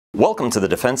Welcome to the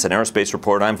Defense and Aerospace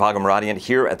Report. I'm Vago Muradian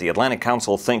here at the Atlantic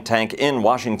Council think tank in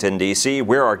Washington, D.C.,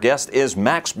 where our guest is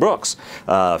Max Brooks,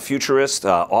 futurist,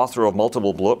 author of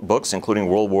multiple books, including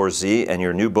World War Z and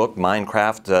your new book,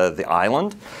 Minecraft, The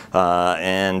Island.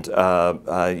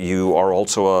 You are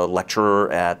also a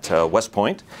lecturer at West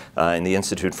Point in the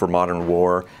Institute for Modern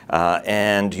War.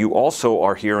 And you also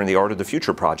are here in the Art of the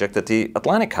Future project at the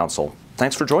Atlantic Council.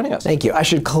 Thanks for joining us. Thank you. I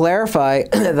should clarify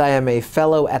that I am a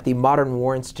fellow at the Modern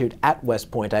War Institute at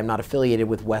West Point. I'm not affiliated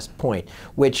with West Point,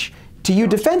 which to you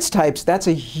defense types, that's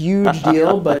a huge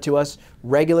deal, but to us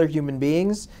regular human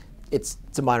beings, it's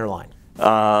a minor line.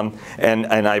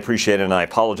 And I appreciate it, and I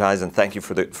apologize, and thank you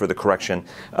for the correction.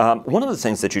 One of the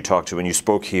things that you talked to when you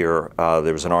spoke here,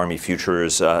 there was an Army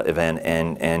Futures event,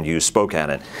 and you spoke at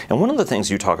it. And one of the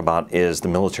things you talk about is the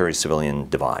military-civilian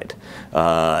divide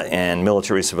and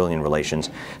military-civilian relations.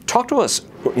 Talk to us,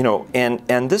 you know,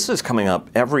 and this is coming up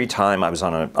every time. I was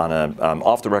on a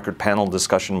off-the-record panel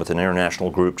discussion with an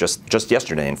international group just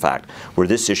yesterday, in fact, where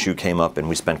this issue came up, and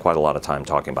we spent quite a lot of time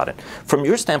talking about it. From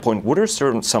your standpoint, what are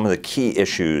some of the key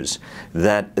issues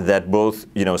that both,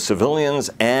 you know, civilians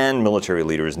and military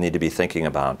leaders need to be thinking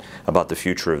about the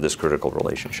future of this critical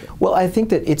relationship? Well, I think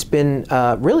that it's been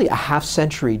really a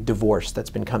half-century divorce that's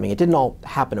been coming. It didn't all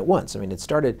happen at once. I mean, it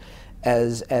started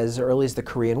as early as the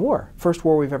Korean War. First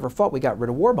war we've ever fought, we got rid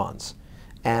of war bonds.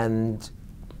 And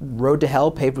road to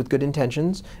hell paved with good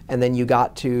intentions. And then you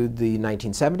got to the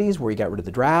 1970s where you got rid of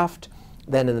the draft.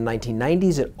 Then in the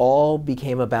 1990s, it all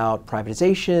became about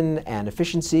privatization and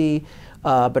efficiency,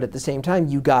 but at the same time,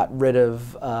 you got rid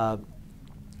of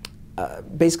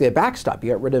basically a backstop.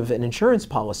 You got rid of an insurance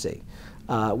policy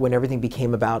when everything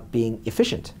became about being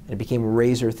efficient, and it became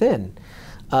razor thin.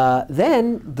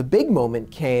 Then the big moment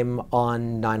came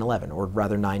on 9/11, or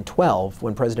rather 9/12,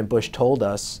 when President Bush told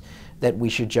us that we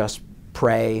should just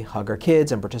pray, hug our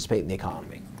kids, and participate in the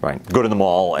economy. Right. Go to the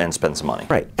mall and spend some money.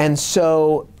 Right. And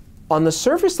so on the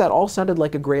surface, that all sounded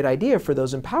like a great idea for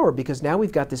those in power, because now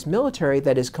we've got this military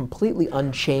that is completely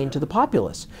unchained to the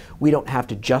populace. We don't have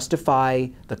to justify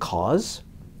the cause.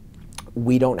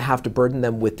 We don't have to burden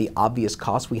them with the obvious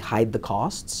costs. We hide the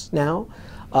costs now.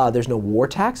 There's no war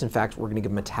tax. In fact, we're going to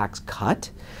give them a tax cut.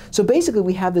 So basically,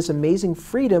 we have this amazing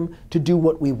freedom to do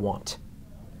what we want.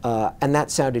 And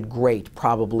that sounded great,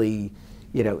 probably,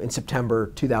 you know, in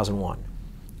September 2001.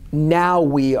 Now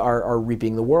we are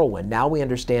reaping the whirlwind. Now we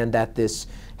understand that this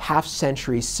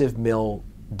half-century Civ-Mil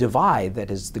divide that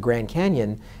is the Grand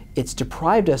Canyon, it's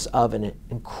deprived us of an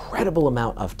incredible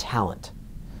amount of talent.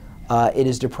 It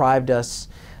has deprived us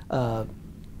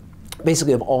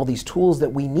basically of all these tools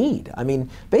that we need. I mean,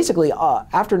 basically,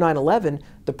 after 9/11,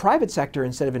 the private sector,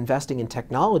 instead of investing in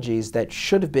technologies that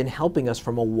should have been helping us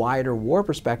from a wider war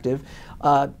perspective,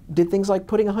 did things like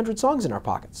putting 100 songs in our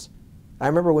pockets. I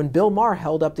remember when Bill Maher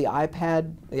held up the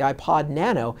iPod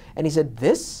Nano, and he said,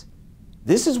 this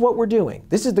is what we're doing.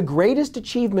 This is the greatest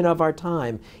achievement of our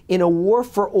time in a war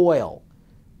for oil.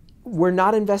 We're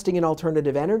not investing in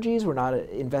alternative energies. We're not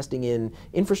investing in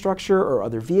infrastructure or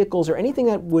other vehicles or anything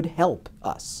that would help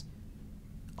us.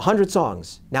 100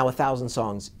 songs, now 1,000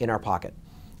 songs in our pocket.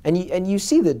 And you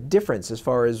see the difference as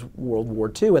far as World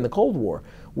War II and the Cold War,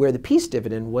 where the peace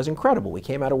dividend was incredible. We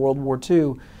came out of World War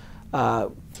II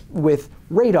with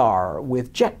radar,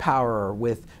 with jet power,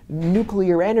 with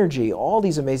nuclear energy, all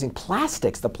these amazing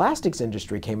plastics. The plastics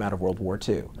industry came out of World War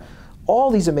II.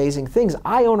 All these amazing things.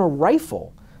 I own a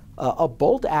rifle, a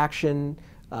bolt-action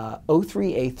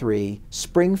 03A3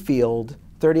 Springfield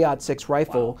 30-06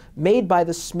 rifle made by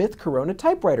the Smith Corona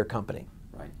typewriter company.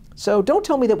 Right. So don't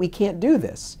tell me that we can't do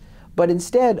this. But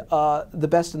instead, the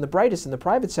best and the brightest in the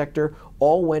private sector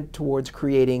all went towards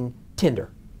creating Tinder,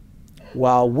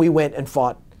 while we went and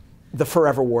fought the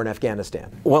forever war in Afghanistan.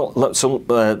 Well, so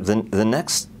the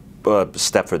next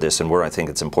step for this, and where I think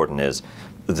it's important, is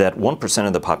that 1%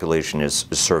 of the population is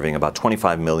serving. About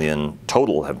 25 million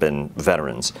total have been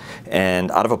veterans,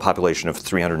 and out of a population of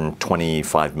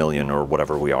 325 million or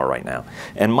whatever we are right now.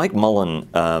 And Mike Mullen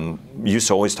used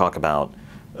to always talk about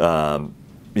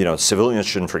you know, civilians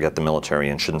shouldn't forget the military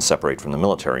and shouldn't separate from the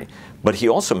military. But he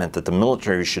also meant that the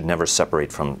military should never separate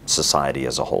from society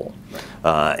as a whole,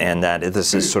 and that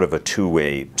this is sort of a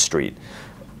two-way street.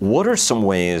 What are some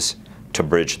ways to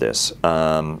bridge this?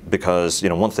 Because, you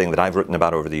know, one thing that I've written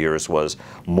about over the years was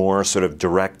more sort of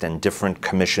direct and different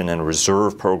commission and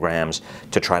reserve programs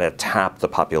to try to tap the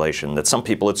population. That some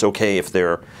people, it's okay if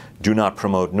they're do not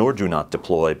promote nor do not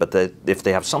deploy, but that if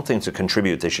they have something to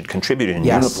contribute, they should contribute in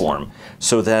uniform,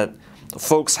 so that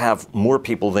folks have more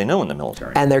people they know in the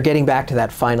military. And they're getting back to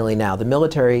that finally now. The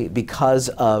military,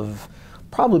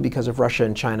 probably because of Russia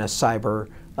and China cyber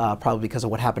probably because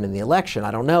of what happened in the election.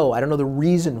 I don't know the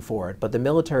reason for it, but the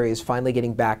military is finally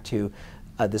getting back to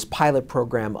this pilot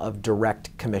program of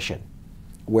direct commission,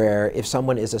 where if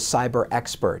someone is a cyber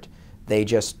expert, they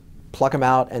just pluck them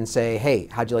out and say, hey,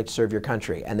 how'd you like to serve your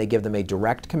country? And they give them a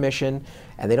direct commission,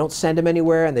 and they don't send them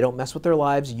anywhere, and they don't mess with their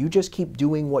lives. You just keep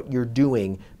doing what you're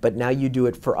doing, but now you do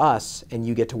it for us, and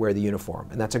you get to wear the uniform.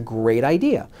 And that's a great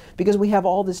idea, because we have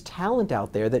all this talent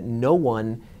out there that no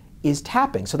one is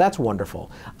tapping. So that's wonderful.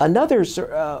 Another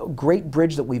great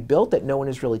bridge that we've built that no one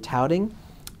is really touting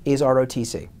is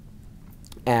ROTC.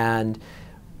 And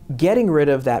getting rid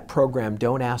of that program,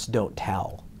 Don't Ask, Don't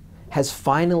Tell, has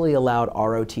finally allowed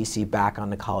ROTC back on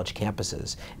the college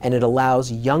campuses. And it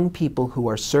allows young people who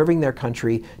are serving their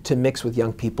country to mix with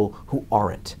young people who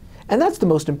aren't. And that's the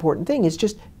most important thing, is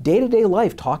just day-to-day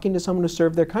life, talking to someone who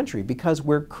served their country, because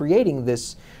we're creating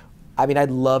this, I mean,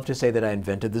 I'd love to say that I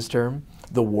invented this term,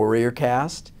 the warrior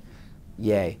caste.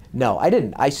 Yay. No, I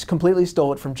didn't. I completely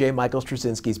stole it from J. Michael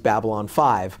Straczynski's Babylon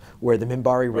 5, where the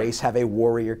Minbari race have a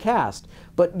warrior caste.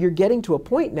 But you're getting to a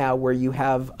point now where you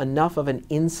have enough of an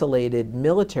insulated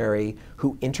military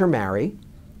who intermarry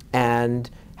and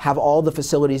have all the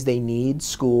facilities they need,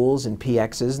 schools and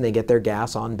PXs, and they get their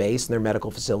gas on base and their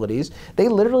medical facilities. They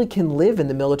literally can live in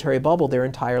the military bubble their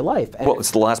entire life. And well,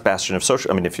 it's the last bastion of social.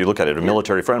 I mean, if you look at it, a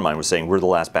military friend of mine was saying we're the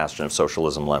last bastion of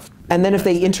socialism left. And then if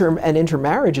they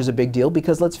intermarriage is a big deal,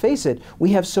 because let's face it,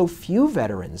 we have so few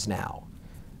veterans now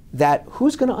that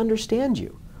who's going to understand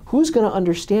you? Who's going to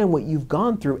understand what you've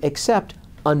gone through except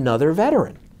another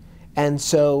veteran? And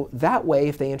so that way,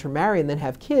 if they intermarry and then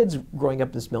have kids growing up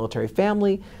in this military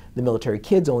family, the military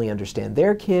kids only understand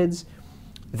their kids.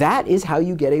 That is how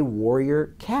you get a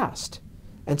warrior caste.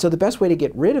 And so the best way to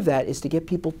get rid of that is to get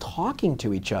people talking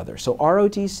to each other. So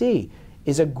ROTC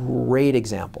is a great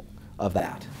example of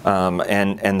that.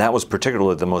 And that was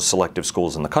particularly the most selective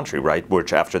schools in the country, right?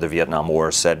 Which after the Vietnam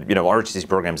War said, you know, ROTC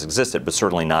programs existed, but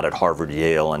certainly not at Harvard,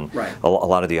 Yale, and right. a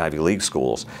lot of the Ivy League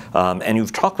schools. And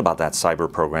you've talked about that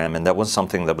cyber program, and that was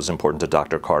something that was important to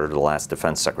Dr. Carter, the last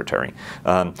defense secretary.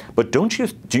 But do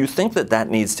you think that that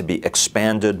needs to be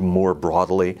expanded more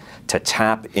broadly to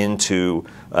tap into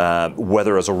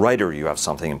whether as a writer you have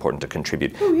something important to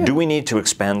contribute? Oh, yeah. Do we need to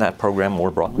expand that program more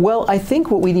broadly? Well, I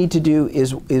think what we need to do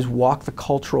is walk the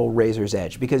cultural razor's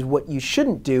edge, because what you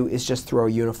shouldn't do is just throw a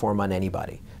uniform on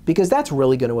anybody, because that's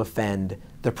really going to offend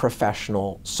the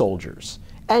professional soldiers.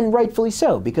 And rightfully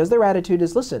so, because their attitude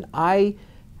is, listen, I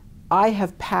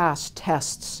have passed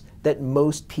tests that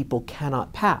most people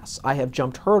cannot pass. I have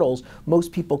jumped hurdles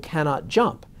most people cannot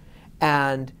jump.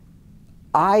 And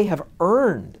I have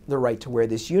earned the right to wear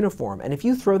this uniform. And if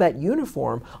you throw that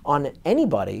uniform on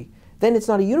anybody, then it's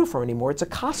not a uniform anymore, it's a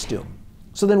costume.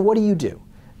 So then what do?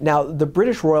 Now, the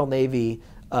British Royal Navy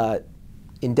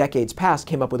in decades past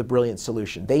came up with a brilliant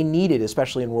solution. They needed,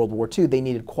 especially in World War II, they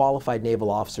needed qualified naval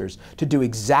officers to do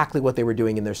exactly what they were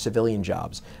doing in their civilian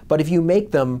jobs. But if you make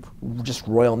them just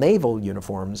Royal Naval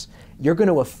uniforms, you're going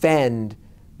to offend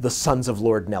the sons of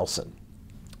Lord Nelson.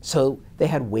 So they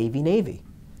had Wavy Navy.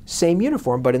 Same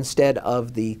uniform, but instead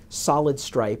of the solid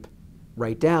stripe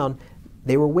right down,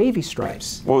 they were wavy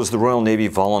stripes. What was the Royal Navy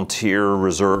Volunteer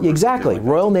Reserve? Exactly,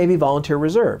 Royal Navy Volunteer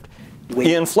Reserve.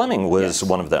 Ian Fleming was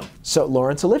one of them. So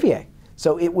Laurence Olivier.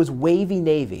 So it was Wavy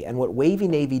Navy, and what Wavy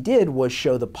Navy did was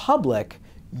show the public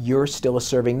you're still a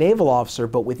serving naval officer,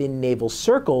 but within naval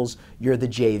circles, you're the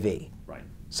JV. Right.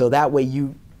 So that way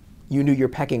you knew your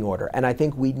pecking order. And I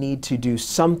think we need to do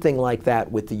something like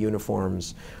that with the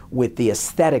uniforms, with the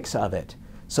aesthetics of it.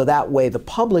 So that way the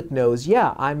public knows,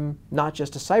 yeah, I'm not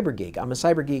just a cyber geek. I'm a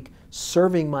cyber geek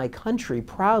serving my country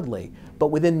proudly. But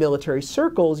within military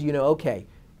circles, you know, okay,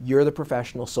 you're the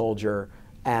professional soldier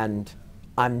and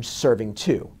I'm serving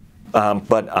too.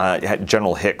 But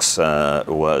General Hicks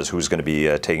who's going to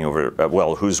be taking over,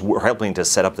 who's helping to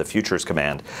set up the Futures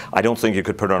Command. I don't think you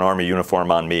could put an Army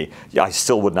uniform on me. I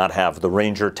still would not have the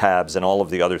Ranger tabs and all of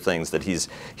the other things that he's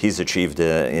achieved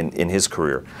in his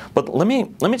career. But let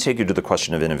me take you to the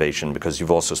question of innovation, because you've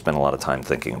also spent a lot of time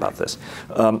thinking about this.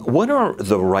 What are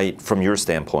from your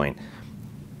standpoint,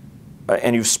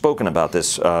 and you've spoken about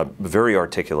this very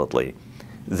articulately,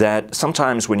 that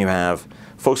sometimes when you have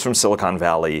folks from Silicon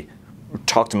Valley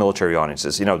talk to military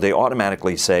audiences, you know, they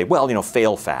automatically say, well, you know,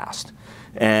 fail fast.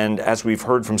 And as we've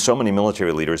heard from so many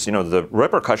military leaders, you know, the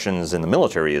repercussions in the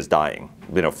military is dying.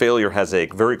 You know, failure has a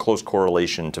very close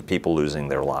correlation to people losing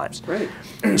their lives. Right.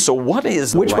 So what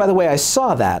is Which, by the way, I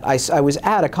saw that. I was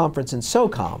at a conference in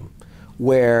SOCOM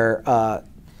where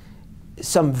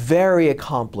some very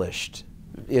accomplished,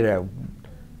 you know,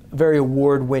 very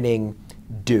award-winning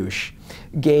douche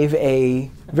gave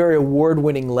a very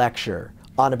award-winning lecture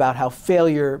on about how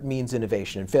failure means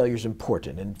innovation, and failure is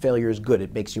important, and failure is good.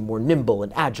 It makes you more nimble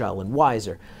and agile and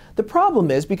wiser. The problem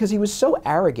is, because he was so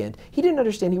arrogant, he didn't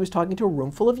understand he was talking to a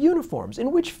room full of uniforms,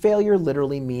 in which failure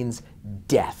literally means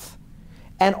death.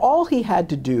 And all he had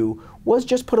to do was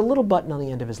just put a little button on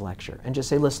the end of his lecture and just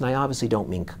say, listen, I obviously don't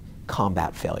mean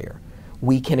combat failure.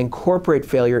 We can incorporate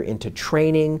failure into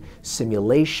training,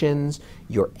 simulations,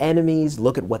 your enemies,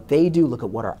 look at what they do, look at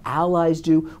what our allies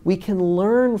do. We can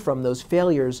learn from those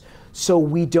failures so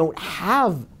we don't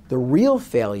have the real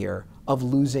failure of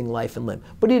losing life and limb.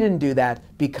 But he didn't do that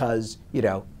because, you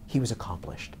know, he was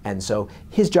accomplished. And so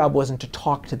his job wasn't to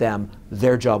talk to them,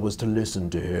 their job was to listen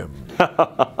to him.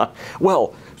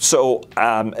 Well, so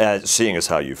seeing as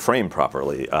how you frame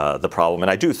properly the problem, and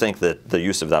I do think that the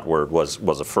use of that word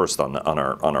was a first on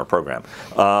our program.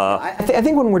 I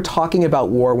think when we're talking about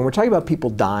war, when we're talking about people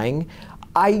dying,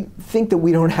 I think that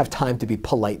we don't have time to be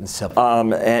polite and civil.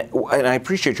 And I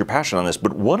appreciate your passion on this,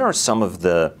 but what are some of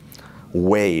the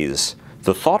ways,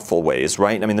 the thoughtful ways,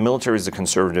 right? I mean, the military is a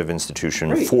conservative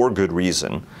institution for good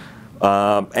reason.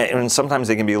 And sometimes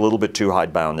they can be a little bit too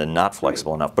hidebound and not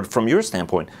flexible enough. But from your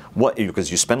standpoint, because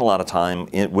you spend a lot of time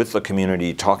with the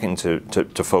community talking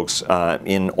to folks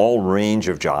in all range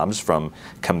of jobs, from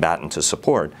combatant to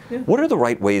support, what are the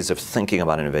right ways of thinking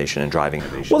about innovation and driving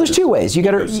innovation? Well, there's two ways.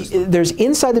 There's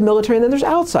inside the military and then there's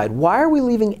outside. Why are we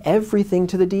leaving everything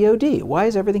to the DoD? Why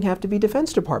does everything have to be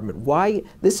Defense Department? Why?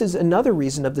 This is another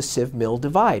reason of the Civ-Mil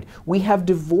divide. We have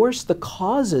divorced the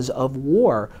causes of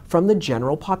war from the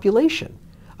general population.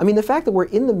 I mean, the fact that we're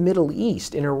in the Middle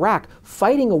East, in Iraq,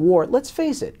 fighting a war, let's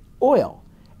face it, oil,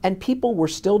 and people were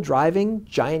still driving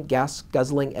giant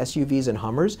gas-guzzling SUVs and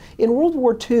Hummers. In World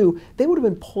War II, they would have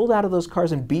been pulled out of those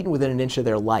cars and beaten within an inch of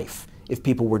their life if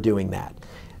people were doing that.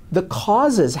 The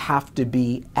causes have to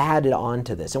be added on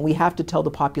to this, and we have to tell the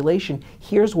population,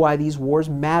 here's why these wars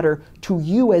matter to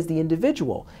you as the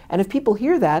individual. And if people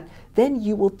hear that, then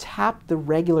you will tap the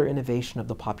regular innovation of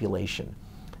the population.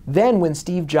 Then when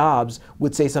Steve Jobs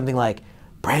would say something like,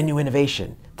 brand new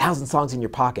innovation, 1,000 songs in your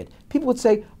pocket, people would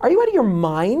say, are you out of your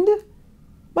mind?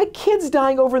 My kid's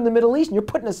dying over in the Middle East and you're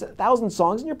putting 1,000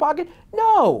 songs in your pocket?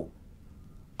 No.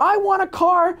 I want a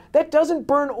car that doesn't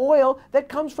burn oil, that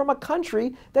comes from a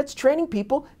country that's training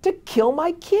people to kill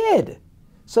my kid.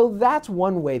 So that's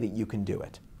one way that you can do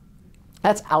it.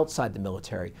 That's outside the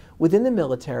military. Within the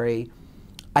military,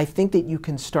 I think that you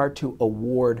can start to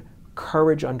award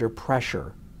courage under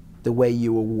pressure the way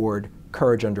you award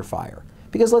courage under fire.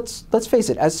 Because let's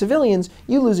face it, as civilians,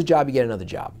 you lose a job, you get another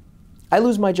job. I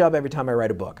lose my job every time I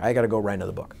write a book. I got to go write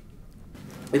another book.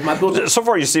 If my book, so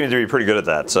far you seem to be pretty good at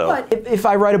that. So, but if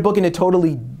I write a book and it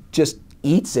totally just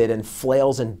eats it and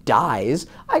flails and dies,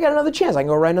 I got another chance. I can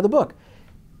go write another book.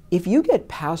 If you get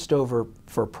passed over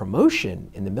for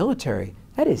promotion in the military,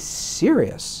 that is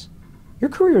serious. Your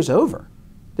career's over.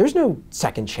 There's no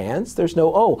second chance. There's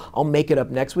no, oh, I'll make it up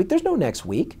next week. There's no next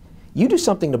week. You do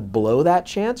something to blow that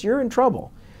chance, you're in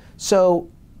trouble. So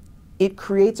it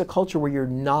creates a culture where you're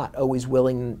not always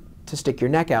willing to stick your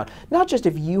neck out. Not just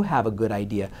if you have a good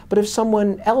idea, but if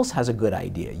someone else has a good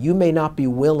idea. You may not be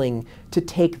willing to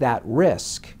take that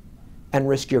risk and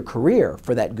risk your career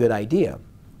for that good idea.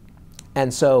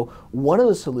 And so one of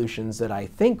the solutions that I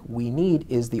think we need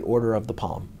is the Order of the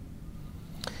Palm.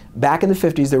 Back in the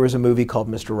 50s, there was a movie called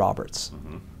Mr. Roberts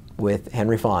with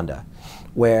Henry Fonda,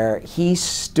 where he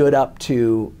stood up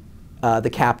to the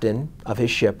captain of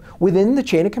his ship. Within the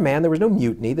chain of command, there was no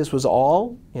mutiny. This was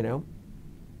all, you know,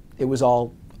 it was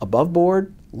all above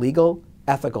board, legal,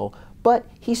 ethical, but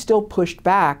he still pushed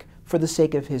back for the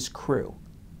sake of his crew.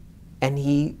 And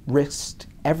he risked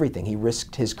everything. He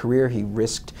risked his career, he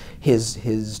risked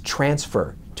his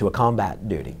transfer to a combat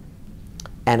duty.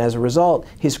 And as a result,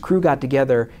 his crew got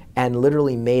together and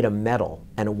literally made a medal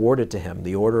and awarded to him,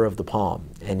 the Order of the Palm.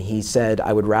 And he said,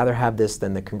 I would rather have this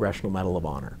than the Congressional Medal of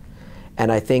Honor.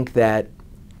 And I think that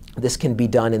this can be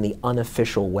done in the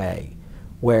unofficial way,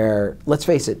 where, let's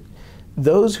face it,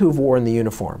 those who've worn the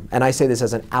uniform, and I say this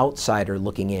as an outsider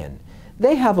looking in,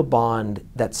 they have a bond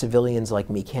that civilians like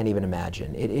me can't even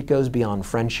imagine. It goes beyond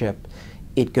friendship.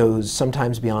 It goes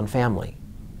sometimes beyond family.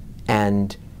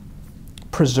 And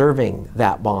preserving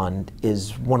that bond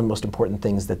is one of the most important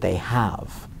things that they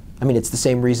have. I mean, it's the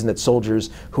same reason that soldiers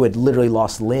who had literally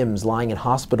lost limbs lying in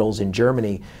hospitals in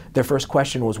Germany, their first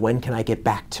question was, when can I get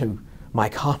back to my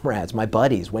comrades, my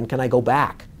buddies? When can I go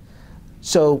back?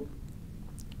 So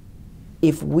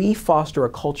if we foster a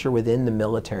culture within the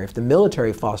military, if the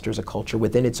military fosters a culture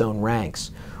within its own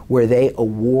ranks where they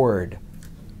award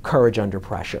courage under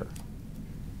pressure,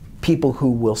 people who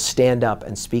will stand up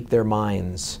and speak their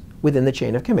minds within the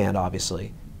chain of command,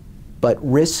 obviously, but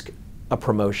risk a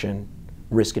promotion,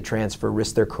 risk a transfer,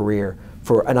 risk their career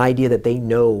for an idea that they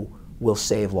know will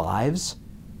save lives,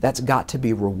 that's got to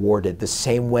be rewarded the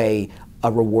same way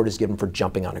a reward is given for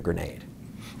jumping on a grenade.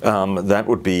 That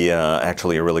would be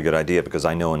actually a really good idea, because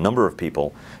I know a number of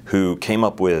people who came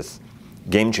up with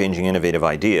game-changing, innovative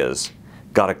ideas,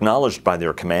 got acknowledged by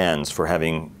their commands for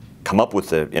having come up with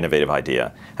the innovative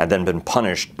idea, and then been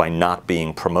punished by not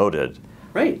being promoted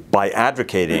by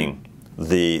advocating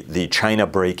the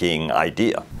China-breaking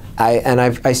idea.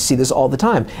 I see this all the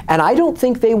time. And I don't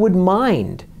think they would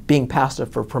mind being passed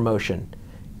up for promotion.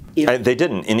 They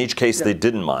didn't. In each case, they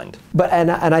didn't mind. But and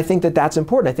I think that that's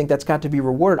important. I think that's got to be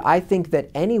rewarded. I think that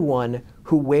anyone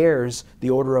who wears the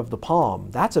Order of the Palm,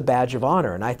 that's a badge of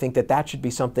honor. And I think that that should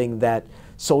be something that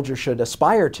soldiers should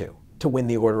aspire to win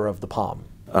the Order of the Palm.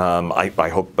 I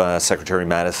hope Secretary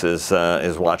Mattis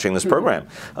is watching this program.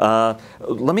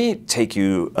 Let me take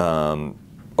you.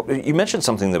 You mentioned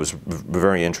something that was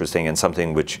very interesting, and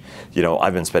something which, you know,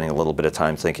 I've been spending a little bit of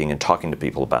time thinking and talking to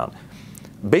people about.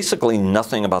 Basically,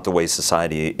 nothing about the way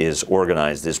society is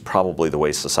organized is probably the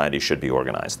way society should be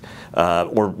organized.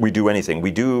 Or we do anything. We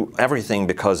do everything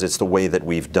because it's the way that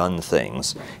we've done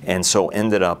things, and so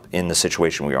ended up in the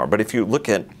situation we are. But if you look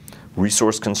at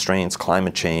resource constraints,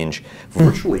 climate change,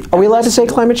 virtually. Are we allowed to say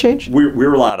climate change?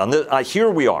 We're allowed. On this, here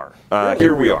we are.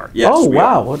 Here we are. Yes. Oh, we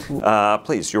wow. are.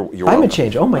 Please, you're climate welcome.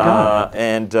 change. Oh my God.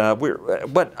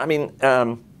 But I mean,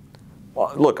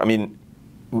 look. I mean,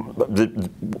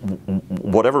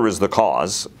 whatever is the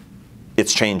cause,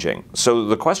 it's changing. So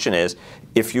the question is,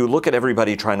 if you look at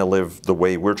everybody trying to live the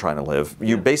way we're trying to live,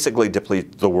 you basically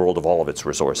deplete the world of all of its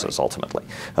resources, ultimately,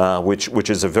 which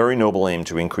is a very noble aim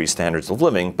to increase standards of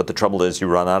living. But the trouble is, you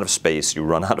run out of space, you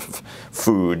run out of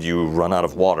food, you run out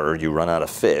of water, you run out of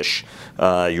fish,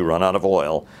 you run out of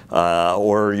oil,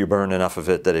 or you burn enough of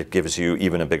it that it gives you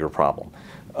even a bigger problem.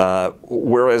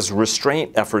 Whereas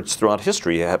restraint efforts throughout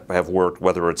history have worked,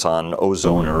 whether it's on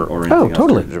ozone or anything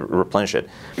else to replenish it.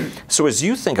 So as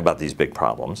you think about these big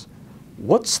problems,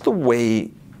 what's the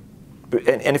way,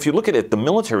 and if you look at it, the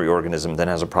military organism then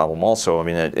has a problem also. I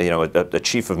mean, you know, a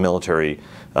chief of military,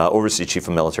 overseas chief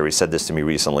of military said this to me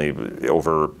recently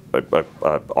over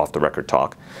off-the-record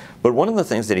talk. But one of the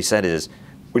things that he said is,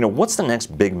 you know, what's the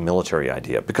next big military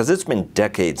idea? Because it's been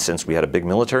decades since we had a big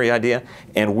military idea,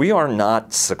 and we are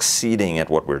not succeeding at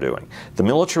what we're doing. The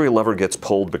military lever gets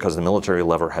pulled because the military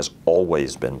lever has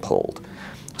always been pulled.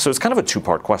 So it's kind of a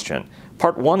two-part question.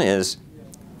 Part one is,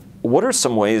 what are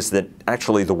some ways that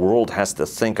actually the world has to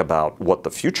think about what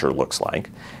the future looks like?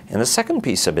 And the second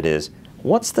piece of it is,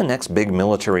 what's the next big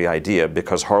military idea?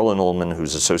 Because Harlan Ullman,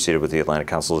 who's associated with the Atlantic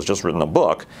Council, has just written a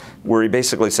book where he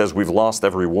basically says we've lost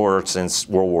every war since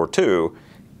World War II,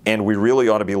 and we really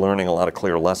ought to be learning a lot of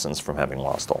clear lessons from having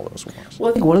lost all those wars.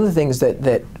 Well, I think one of the things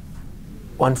that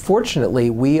unfortunately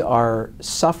we are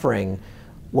suffering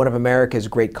one of America's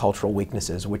great cultural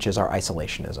weaknesses, which is our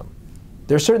isolationism.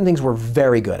 There are certain things we're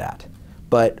very good at,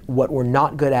 but what we're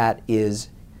not good at is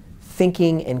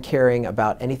thinking and caring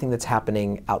about anything that's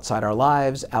happening outside our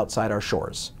lives, outside our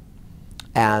shores.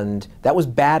 And that was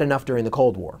bad enough during the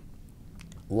Cold War.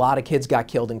 A lot of kids got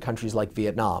killed in countries like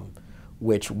Vietnam,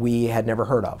 which we had never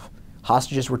heard of.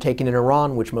 Hostages were taken in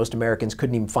Iran, which most Americans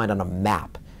couldn't even find on a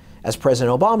map. As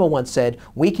President Obama once said,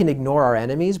 we can ignore our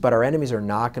enemies, but our enemies are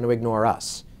not going to ignore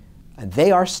us. And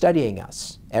they are studying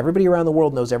us. Everybody around the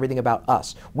world knows everything about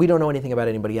us. We don't know anything about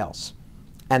anybody else.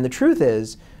 And the truth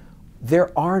is,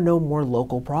 there are no more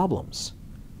local problems.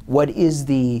 What is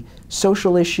the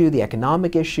social issue, the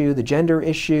economic issue, the gender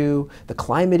issue, the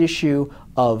climate issue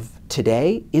of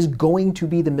today is going to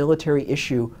be the military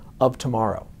issue of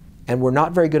tomorrow. And we're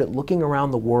not very good at looking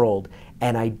around the world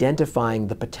and identifying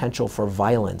the potential for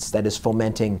violence that is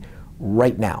fomenting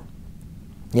right now.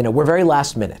 You know, we're very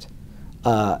last minute.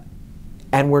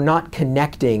 And we're not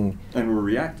connecting. And we're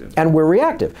reactive. And we're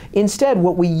reactive. Instead,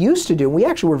 what we used to do, and we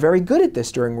actually were very good at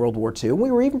this during World War II, and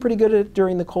we were even pretty good at it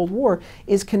during the Cold War,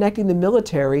 is connecting the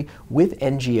military with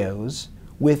NGOs,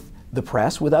 with the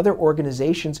press, with other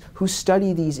organizations who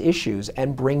study these issues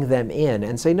and bring them in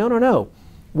and say, no, no, no.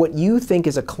 What you think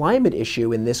is a climate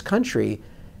issue in this country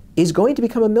is going to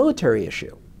become a military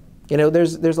issue. You know,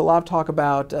 there's a lot of talk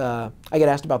about, I get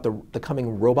asked about the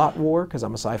coming robot war, because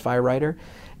I'm a sci-fi writer.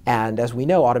 And as we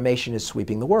know, automation is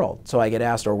sweeping the world. So I get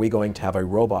asked, are we going to have a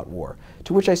robot war?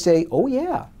 To which I say, oh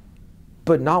yeah,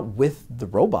 but not with the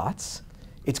robots.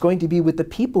 It's going to be with the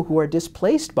people who are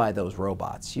displaced by those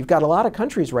robots. You've got a lot of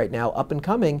countries right now up and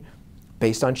coming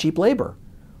based on cheap labor.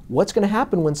 What's going to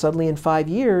happen when suddenly in 5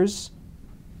 years,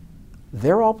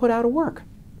 they're all put out of work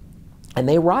and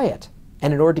they riot?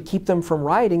 And in order to keep them from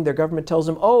rioting, their government tells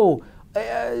them, oh,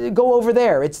 go over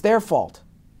there. It's their fault.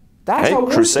 That's hey, how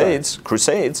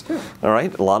crusades. Yeah. All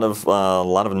right, a lot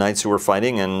of knights who were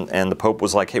fighting, and the Pope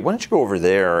was like, hey, why don't you go over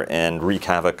there and wreak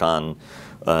havoc on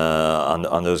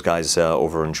those guys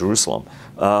over in Jerusalem.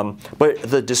 But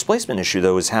the displacement issue,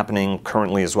 though, is happening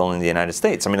currently as well in the United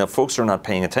States. I mean, folks are not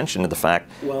paying attention to the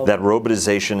fact that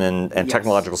robotization and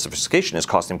technological sophistication is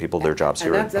costing people their jobs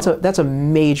here. That's a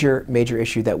major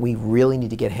issue that we really need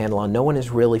to get a handle on. No one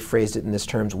has really phrased it in this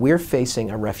terms. We're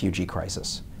facing a refugee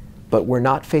crisis. But we're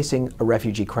not facing a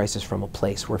refugee crisis from a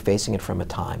place. We're facing it from a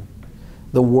time.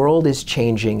 The world is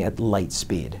changing at light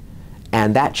speed.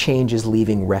 And that change is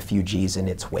leaving refugees in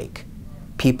its wake.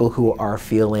 People who are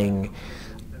feeling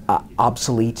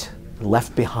obsolete,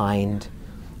 left behind,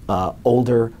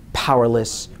 older,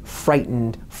 powerless,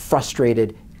 frightened,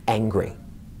 frustrated, angry.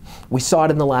 We saw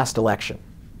it in the last election.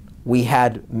 We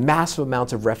had massive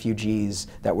amounts of refugees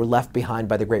that were left behind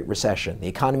by the Great Recession. The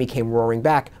economy came roaring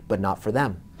back, but not for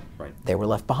them. Right. They were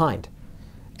left behind.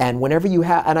 And whenever you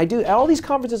have, and I do, at all these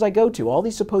conferences I go to, all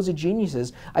these supposed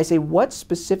geniuses, I say, what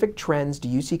specific trends do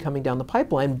you see coming down the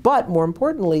pipeline? But more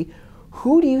importantly,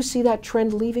 who do you see that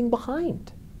trend leaving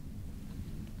behind?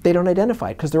 They don't identify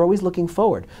it because they're always looking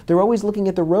forward. They're always looking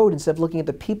at the road instead of looking at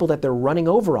the people that they're running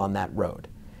over on that road.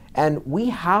 And we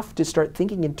have to start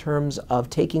thinking in terms of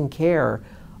taking care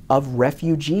of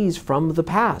refugees from the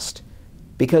past,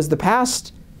 because the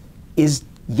past is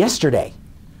yesterday.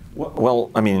 Well,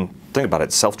 I mean, think about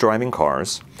it. Self-driving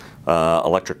cars,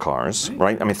 electric cars,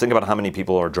 right? I mean, think about how many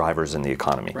people are drivers in the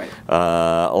economy.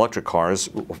 Electric cars,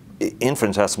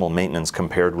 infinitesimal maintenance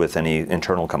compared with any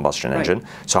internal combustion engine.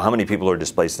 So how many people are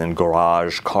displaced in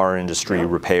garage, car industry,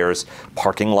 repairs,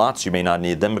 parking lots? You may not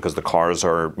need them because the cars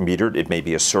are metered. It may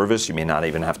be a service. You may not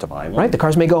even have to buy one. Right, the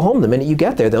cars may go home the minute you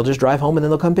get there. They'll just drive home and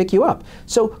then they'll come pick you up.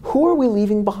 So who are we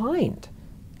leaving behind?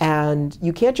 And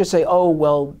you can't just say, oh,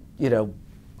 well, you know,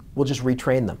 we'll just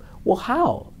retrain them. Well,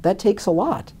 how? That takes a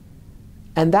lot.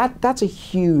 And that's a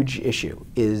huge issue,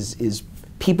 is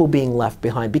people being left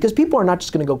behind. Because people are not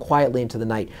just going to go quietly into the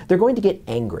night. They're going to get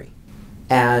angry.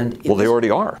 And well, they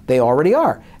already are. They already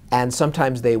are. And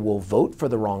sometimes they will vote for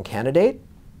the wrong candidate.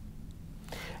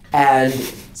 And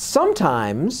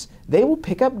sometimes they will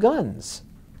pick up guns.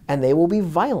 And they will be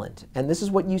violent. And this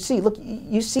is what you see. Look,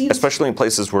 you see... Especially in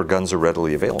places where guns are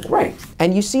readily available. Right.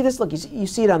 And you see this, look, you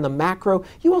see it on the macro.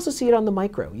 You also see it on the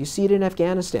micro. You see it in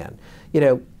Afghanistan. You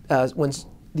know, when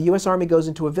the U.S. Army goes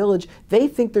into a village, they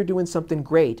think they're doing something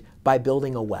great by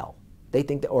building a well. They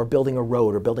think that, or building a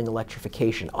road, or building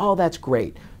electrification. Oh, that's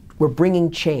great. We're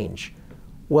bringing change.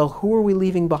 Well, who are we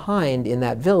leaving behind in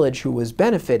that village who was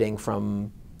benefiting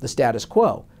from the status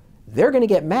quo? They're going to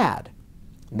get mad.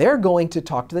 They're going to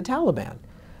talk to the Taliban.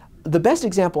 The best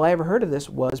example I ever heard of this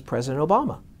was President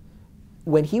Obama.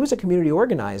 When he was a community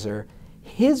organizer,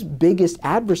 his biggest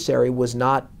adversary was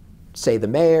not, say, the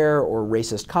mayor or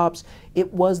racist cops.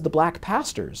 It was the black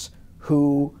pastors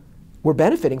who were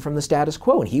benefiting from the status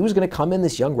quo. And he was going to come in,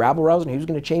 this young rabble-rouser, and he was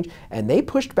going to change. And they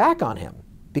pushed back on him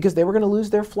because they were going to lose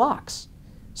their flocks.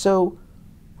 So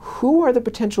who are the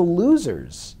potential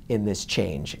losers in this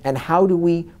change? And how do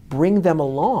we bring them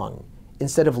along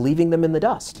instead of leaving them in the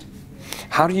dust?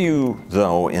 How do you,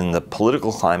 though, in the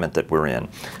political climate that we're in,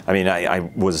 I mean, I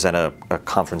was at a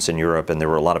conference in Europe, and there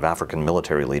were a lot of African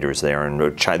military leaders there, and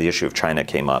the issue of China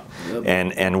came up,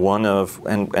 and one of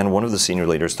the senior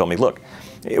leaders told me, look,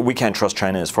 we can't trust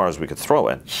China as far as we could throw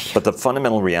it, but the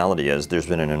fundamental reality is there's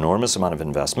been an enormous amount of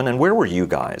investment, and where were you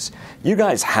guys? You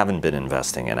guys haven't been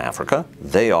investing in Africa.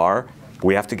 They are.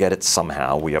 We have to get it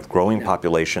somehow. We have growing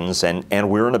populations, and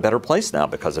we're in a better place now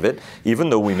because of it,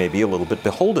 even though we may be a little bit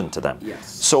beholden to them.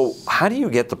 So how do you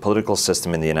get the political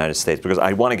system in the United States, because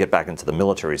I want to get back into the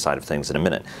military side of things in a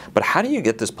minute, but how do you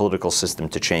get this political system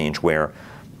to change where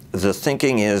the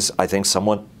thinking is, I think,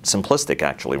 somewhat simplistic,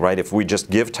 actually, right? If we just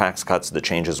give tax cuts, the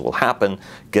changes will happen,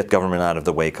 get government out of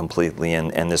the way completely,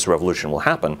 and this revolution will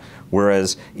happen.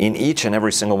 Whereas in each and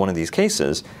every single one of these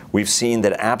cases, we've seen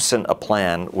that absent a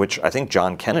plan, which I think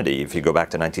John Kennedy, if you go back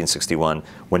to 1961,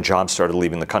 when jobs started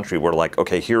leaving the country, we're like,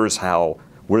 okay, here's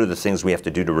what are the things we have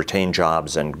to do to retain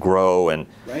jobs and grow, and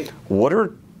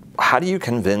how do you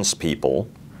convince people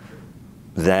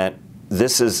that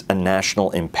this is a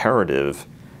national imperative,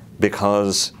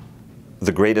 because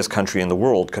the greatest country in the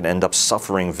world could end up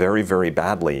suffering very, very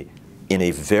badly in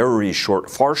a very short,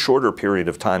 far shorter period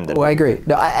of time than... Well, I agree.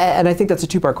 No, and I think that's a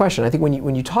two-part question. I think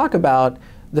when you talk about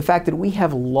the fact that we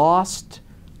have lost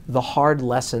the hard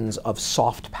lessons of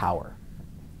soft power,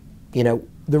 You know,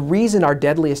 the reason our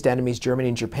deadliest enemies, Germany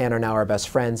and Japan, are now our best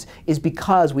friends is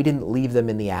because we didn't leave them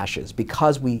in the ashes,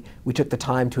 because we took the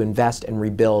time to invest and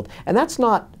rebuild. And that's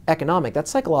not economic,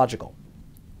 that's psychological.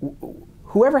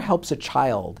 Whoever helps a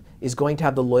child is going to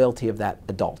have the loyalty of that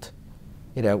adult.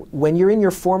 You know, when you're in your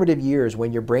formative years,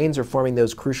 when your brains are forming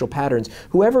those crucial patterns,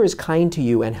 whoever is kind to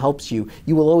you and helps you,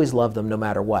 you will always love them no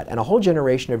matter what. And a whole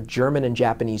generation of German and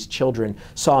Japanese children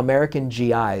saw American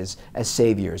GIs as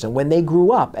saviors. And when they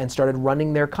grew up and started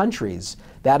running their countries,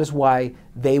 that is why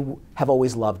they have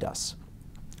always loved us.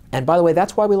 And by the way,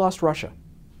 that's why we lost Russia.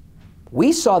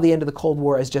 We saw the end of the Cold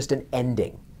War as just an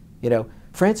ending. You know,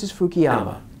 Francis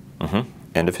Fukuyama.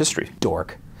 End of history.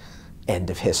 Dork. End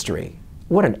of history.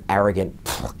 What an arrogant,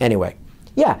 anyway.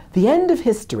 Yeah, the end of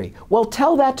history. Well,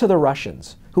 tell that to the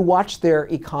Russians, who watched their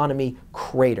economy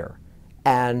crater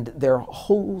and their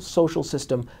whole social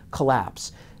system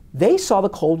collapse. They saw the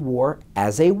Cold War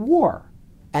as a war,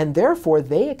 and therefore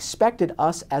they expected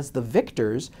us as the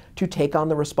victors to take on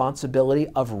the responsibility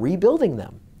of rebuilding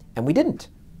them, and we didn't.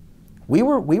 We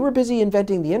were busy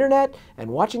inventing the internet and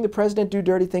watching the president do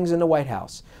dirty things in the White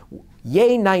House.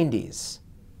 Yay 90s.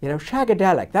 You know,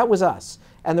 shagadelic, that was us.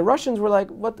 And the Russians were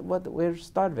like, what, we're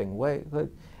starving. Wait.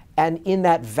 And in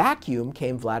that vacuum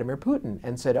came Vladimir Putin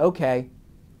and said, okay,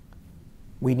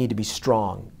 we need to be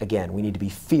strong again. We need to be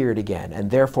feared again.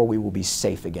 And therefore we will be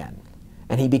safe again.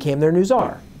 And he became their new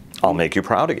czar. I'll make you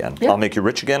proud again. Yeah. I'll make you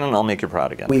rich again, and I'll make you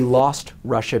proud again. We lost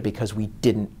Russia because we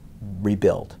didn't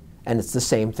rebuild. And it's the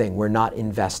same thing. We're not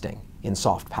investing in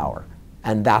soft power.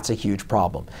 And that's a huge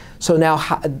problem. So now,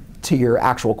 to your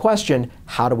actual question,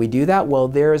 how do we do that? Well,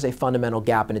 there is a fundamental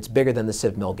gap, and it's bigger than the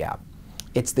Civ-Mil gap.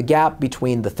 It's the gap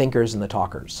between the thinkers and the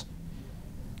talkers.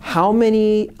 How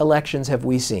many elections have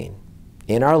we seen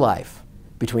in our life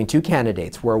between two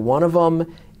candidates where one of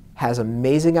them has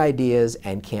amazing ideas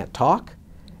and can't talk,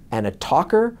 and a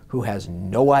talker who has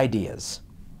no ideas,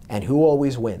 and who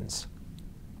always wins?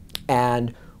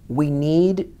 And we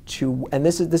need to, and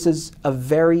this is a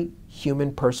very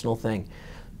human, personal thing.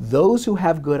 Those who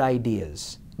have good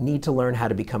ideas need to learn how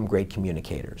to become great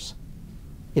communicators.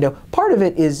 You know, part of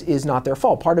it is not their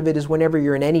fault. Part of it is whenever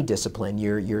you're in any discipline,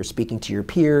 you're speaking to your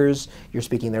peers, you're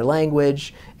speaking their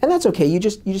language, and that's okay. You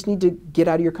just need to get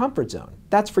out of your comfort zone.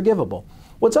 That's forgivable.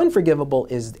 What's unforgivable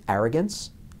is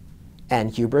arrogance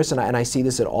and hubris, and I see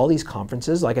this at all these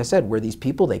conferences, like I said, where these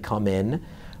people, they come in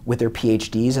with their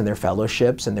PhDs and their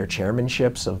fellowships and their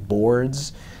chairmanships of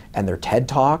boards and their TED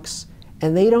Talks,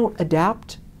 and they don't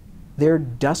adapt their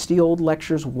dusty old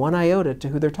lectures one iota to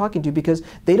who they're talking to because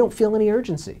they don't feel any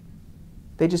urgency.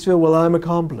 They just feel, well, I'm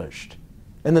accomplished.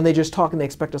 And then they just talk and they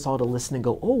expect us all to listen and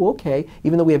go, oh, okay,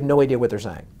 even though we have no idea what they're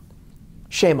saying.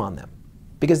 Shame on them.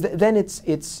 Because then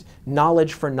it's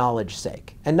knowledge for knowledge's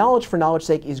sake. And knowledge for knowledge's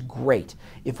sake is great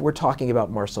if we're talking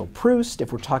about Marcel Proust,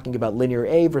 if we're talking about linear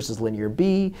A versus linear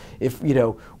B, if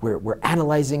we're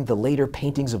analyzing the later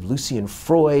paintings of Lucian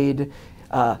Freud.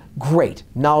 Great,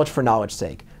 knowledge for knowledge's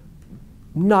sake.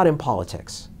 Not in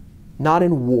politics, not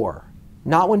in war,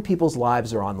 not when people's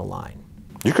lives are on the line.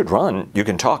 You could run, you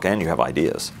can talk, and you have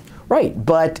ideas. Right,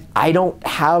 but I don't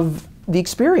have the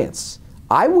experience.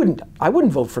 I wouldn't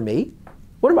vote for me.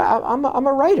 What about, I'm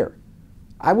a writer.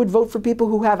 I would vote for people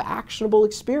who have actionable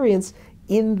experience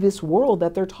in this world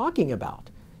that they're talking about.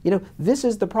 You know, this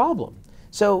is the problem.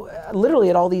 So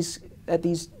literally at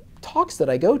these talks that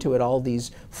I go to, at all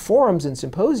these forums and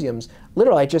symposiums,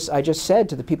 literally I just said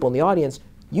to the people in the audience,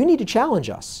 you need to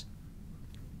challenge us.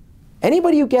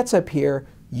 Anybody who gets up here,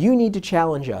 you need to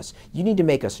challenge us. You need to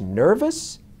make us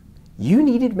nervous. You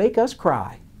need to make us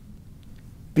cry.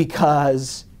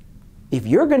 Because if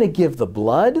you're going to give the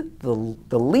blood,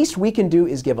 the least we can do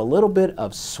is give a little bit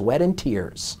of sweat and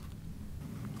tears.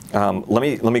 Let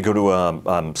me go to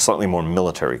a slightly more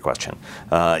military question.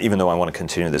 Even though I want to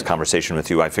continue this conversation with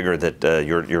you, I figure that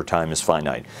your time is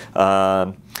finite.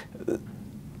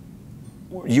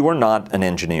 You are not an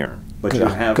engineer, but you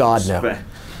have. God no.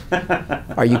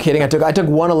 Are you kidding? I took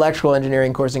one electrical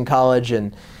engineering course in college,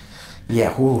 and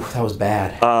yeah, whew, that was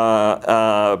bad.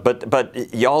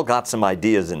 But y'all got some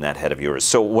ideas in that head of yours.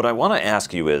 So what I want to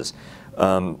ask you is,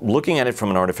 looking at it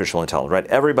from an artificial intelligence, right?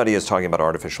 Everybody is talking about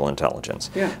artificial intelligence,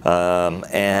 yeah.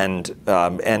 And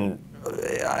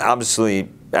obviously,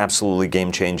 absolutely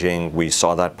game-changing. We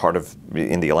saw that part of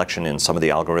in the election in some of the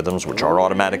algorithms, which are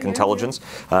automatic intelligence,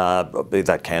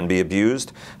 that can be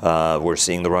abused. We're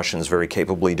seeing the Russians very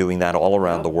capably doing that all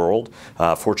around the world.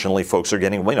 Fortunately, folks are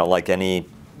getting, like any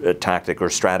tactic or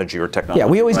strategy or technology. Yeah,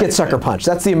 we always get sucker punched.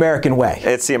 That's the American way.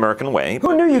 It's the American way.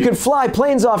 Who knew you could fly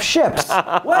planes off ships?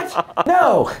 What?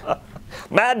 No.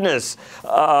 Madness!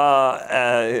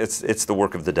 It's the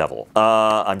work of the devil.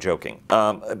 I'm joking.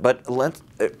 But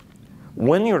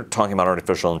when you're talking about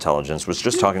artificial intelligence, was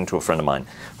just talking to a friend of mine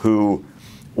who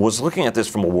was looking at this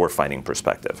from a warfighting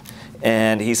perspective.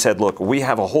 And he said, look, we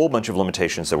have a whole bunch of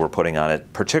limitations that we're putting on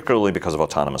it, particularly because of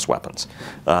autonomous weapons.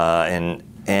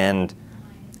 And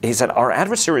he said, our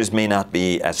adversaries may not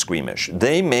be as squeamish.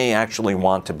 They may actually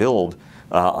want to build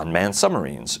unmanned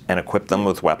submarines and equip them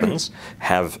with weapons,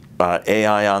 have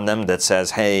AI on them that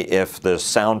says, hey, if the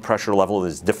sound pressure level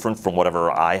is different from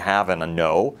whatever I have and I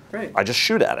know, I just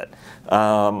shoot at it.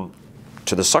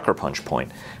 To the sucker punch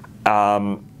point.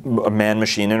 A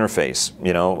man-machine interface.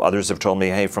 You know, others have told me,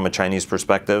 hey, from a Chinese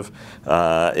perspective,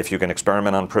 if you can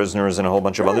experiment on prisoners and a whole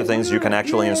bunch of other things, you can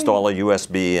actually install a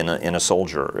USB in a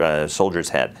soldier's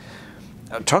head.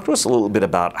 Talk to us a little bit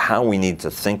about how we need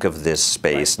to think of this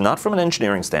space, not from an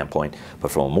engineering standpoint, but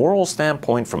from a moral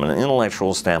standpoint, from an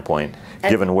intellectual standpoint,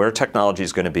 given where technology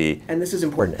is going to be. And this is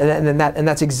important, and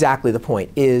that's exactly the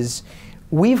point, is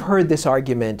we've heard this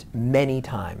argument many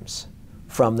times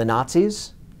from the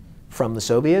Nazis, from the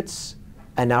Soviets,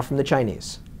 and now from the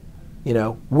Chinese. You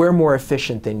know, we're more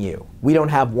efficient than you. We don't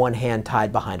have one hand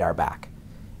tied behind our back.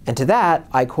 And to that,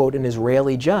 I quote an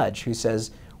Israeli judge who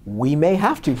says, we may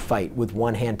have to fight with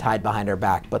one hand tied behind our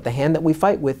back, but the hand that we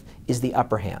fight with is the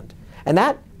upper hand. And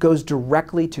that goes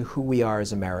directly to who we are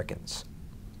as Americans.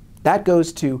 That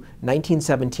goes to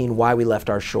 1917, why we left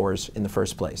our shores in the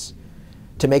first place,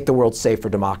 to make the world safe for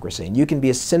democracy. And you can be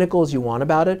as cynical as you want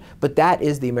about it, but that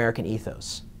is the American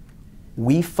ethos.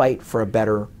 We fight for a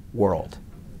better world.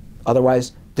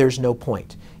 Otherwise, there's no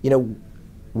point. You know,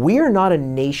 we are not a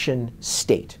nation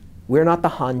state. We're not the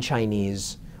Han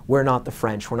Chinese. We're not the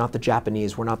French. We're not the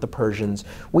Japanese. We're not the Persians.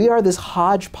 We are this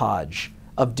hodgepodge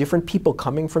of different people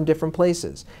coming from different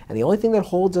places. And the only thing that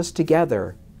holds us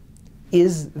together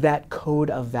is that code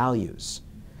of values.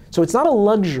 So it's not a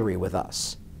luxury with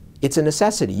us. It's a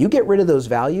necessity. You get rid of those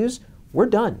values, we're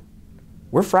done.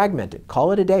 We're fragmented.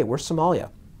 Call it a day. We're Somalia.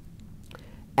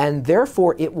 And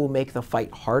therefore, it will make the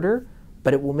fight harder,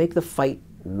 but it will make the fight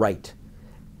right.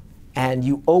 And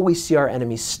you always see our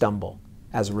enemies stumble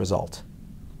as a result.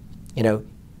 You know,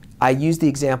 I use the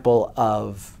example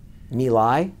of My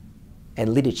Lai and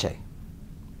Lidice.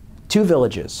 Two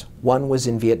villages. One was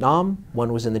in Vietnam,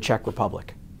 one was in the Czech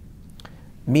Republic.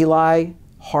 My Lai,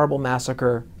 horrible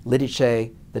massacre.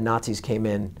 Lidice, the Nazis came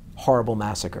in, horrible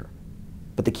massacre.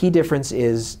 But the key difference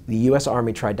is the US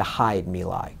Army tried to hide My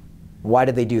Lai. Why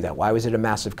did they do that? Why was it a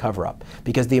massive cover-up?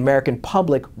 Because the American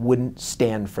public wouldn't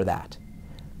stand for that.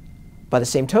 By the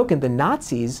same token, the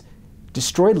Nazis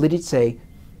destroyed Lidice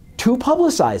to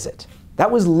publicize it. That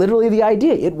was literally the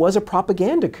idea. It was a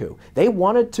propaganda coup. They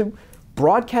wanted to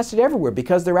broadcast it everywhere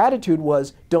because their attitude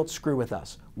was, don't screw with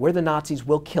us. We're the Nazis,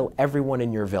 we'll kill everyone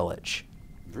in your village.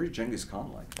 Very Genghis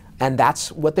Khan-like. And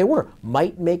that's what they were.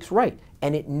 Might makes right.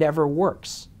 And it never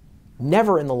works.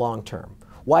 Never in the long term.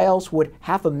 Why else would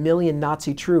 500,000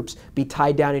 Nazi troops be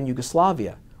tied down in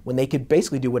Yugoslavia when they could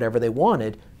basically do whatever they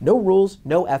wanted? No rules,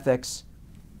 no ethics.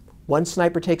 One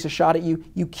sniper takes a shot at you,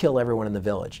 you kill everyone in the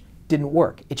village. Didn't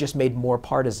work. It just made more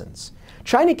partisans.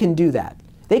 China can do that.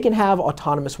 They can have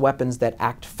autonomous weapons that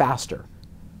act faster.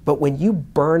 But when you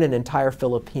burn an entire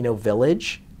Filipino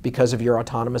village because of your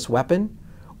autonomous weapon,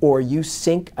 or you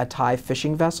sink a Thai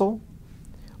fishing vessel,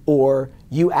 or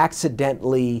you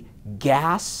accidentally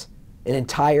gas an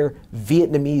entire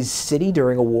Vietnamese city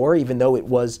during a war, even though it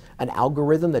was an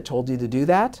algorithm that told you to do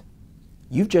that,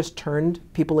 you've just turned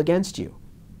people against you.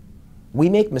 We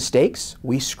make mistakes,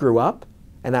 we screw up,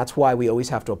 and that's why we always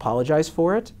have to apologize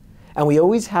for it, and we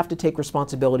always have to take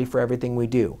responsibility for everything we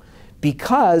do.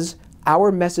 Because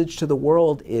our message to the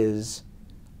world is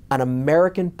an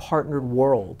American partnered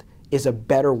world is a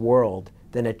better world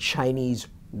than a Chinese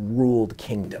ruled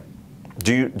kingdom.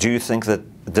 Do you think that,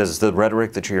 does the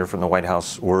rhetoric that you hear from the White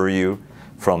House worry you,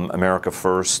 from America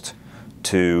First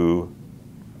to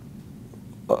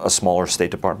a smaller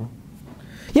State Department?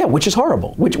 Yeah, which is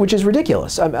horrible, which is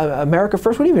ridiculous. America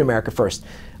First, what do you mean America First?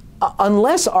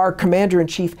 Unless our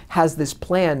Commander-in-Chief has this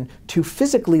plan to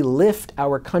physically lift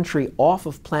our country off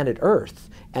of planet Earth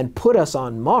and put us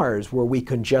on Mars where we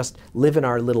can just live in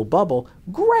our little bubble,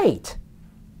 great.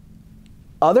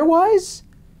 Otherwise,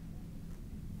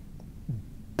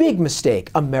 big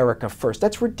mistake, America First.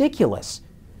 That's ridiculous.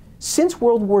 Since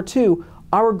World War II,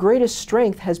 our greatest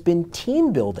strength has been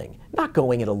team building, not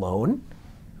going it alone.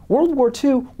 World War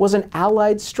II was an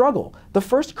allied struggle. The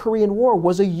first Korean War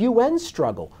was a UN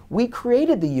struggle. We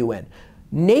created the UN.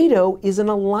 NATO is an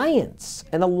alliance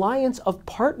of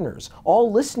partners,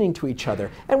 all listening to each other.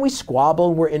 And we squabble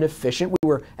and we're inefficient. We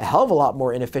were a hell of a lot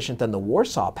more inefficient than the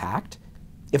Warsaw Pact.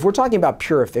 If we're talking about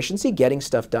pure efficiency, getting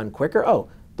stuff done quicker, oh,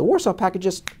 the Warsaw Pact could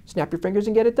just snap your fingers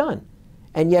and get it done.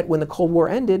 And yet when the Cold War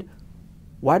ended,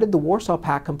 why did the Warsaw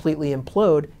Pact completely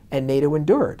implode and NATO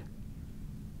endured?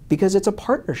 Because it's a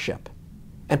partnership.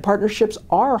 And partnerships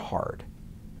are hard.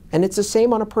 And it's the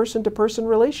same on a person-to-person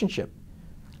relationship.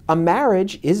 A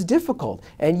marriage is difficult,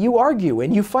 and you argue,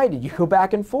 and you fight it, you go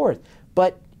back and forth.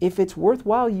 But if it's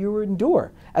worthwhile, you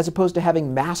endure, as opposed to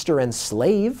having master and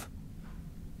slave.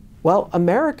 Well,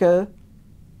 America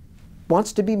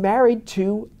wants to be married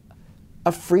to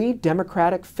a free,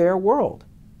 democratic, fair world.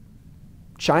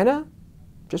 China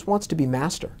just wants to be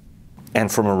master. And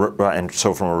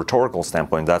so from a rhetorical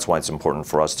standpoint, that's why it's important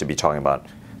for us to be talking about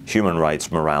human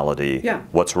rights, morality,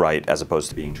 what's right, as opposed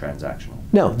to being transactional.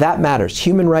 No, that matters.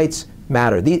 Human rights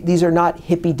matter. These are not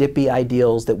hippy-dippy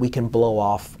ideals that we can blow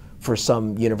off for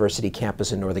some university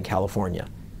campus in Northern California.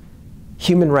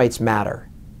 Human rights matter.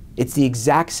 It's the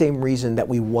exact same reason that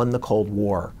we won the Cold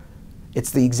War. It's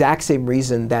the exact same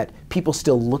reason that people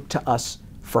still look to us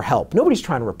for help. Nobody's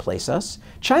trying to replace us.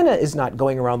 China is not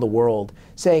going around the world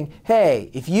saying, hey,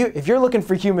 if you're looking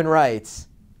for human rights,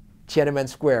 Tiananmen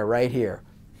Square right here.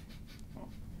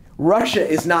 Russia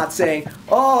is not saying,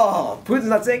 oh, Putin's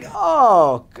not saying,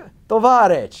 oh,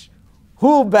 Tovarich,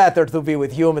 who better to be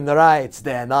with human rights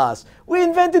than us? We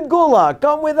invented Gulag,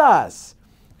 come with us.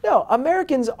 No,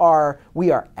 Americans we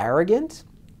are arrogant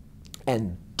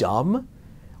and dumb.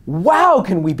 Wow,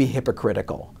 can we be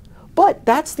hypocritical? But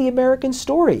that's the American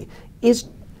story, is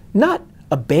not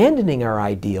abandoning our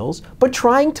ideals, but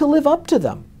trying to live up to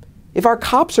them. If our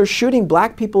cops are shooting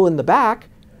black people in the back,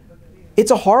 it's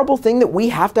a horrible thing that we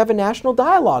have to have a national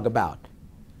dialogue about.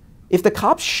 If the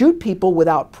cops shoot people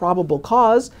without probable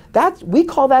cause, we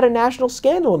call that a national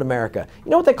scandal in America.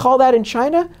 You know what they call that in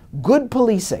China? Good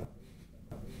policing.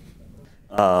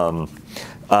 I'm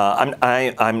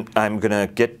going to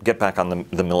get back on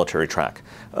the military track.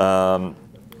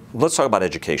 Let's talk about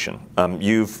education.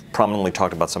 You've prominently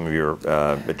talked about some of your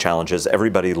challenges.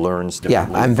 Everybody learns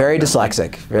differently. Yeah, I'm very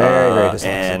dyslexic. Very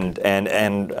dyslexic.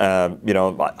 And you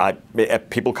know,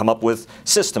 people come up with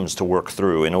systems to work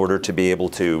through in order to be able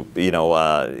to,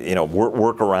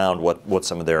 work around what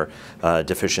some of their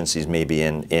deficiencies may be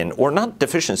in, or not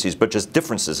deficiencies, but just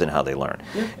differences in how they learn.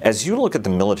 Yeah. As you look at the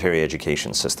military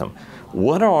education system,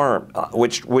 what are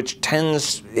which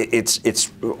tends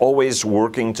it's always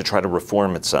working to try to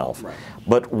reform itself. Right.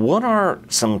 But what are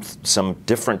some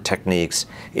different techniques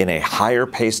in a higher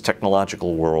paced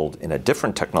technological world, in a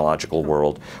different technological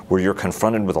world, where you're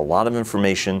confronted with a lot of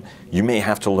information, you may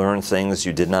have to learn things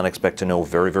you did not expect to know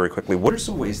very, very quickly. What are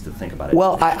some ways to think about it?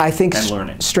 Well, I think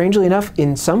strangely enough,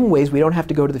 in some ways we don't have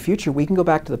to go to the future, we can go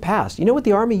back to the past. You know what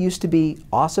the Army used to be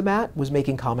awesome at? Was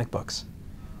making comic books.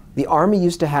 The Army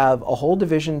used to have a whole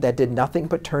division that did nothing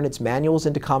but turn its manuals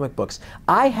into comic books.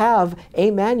 I have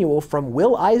a manual from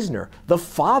Will Eisner, the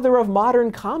father of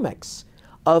modern comics,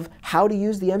 of how to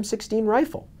use the M16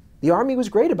 rifle. The Army was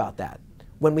great about that.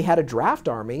 When we had a draft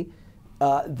Army,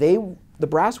 the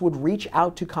brass would reach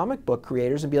out to comic book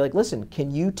creators and be like, listen,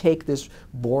 can you take this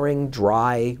boring,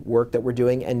 dry work that we're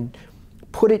doing and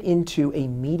put it into a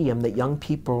medium that young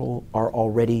people are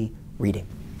already reading?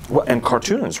 Well, and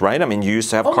cartoons, right? I mean, you used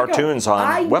to have cartoons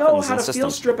on weapons and systems. I know how to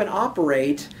field strip and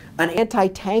operate an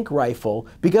anti-tank rifle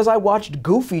because I watched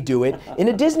Goofy do it in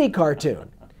a Disney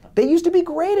cartoon. They used to be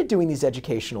great at doing these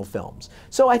educational films.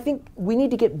 So I think we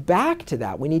need to get back to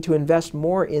that. We need to invest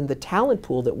more in the talent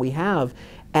pool that we have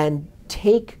and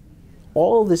take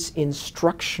all this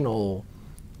instructional,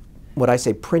 what I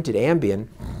say, printed Ambien,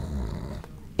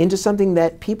 into something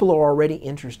that people are already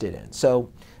interested in.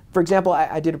 So, for example,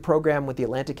 I did a program with the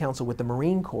Atlantic Council with the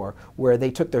Marine Corps where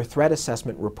they took their threat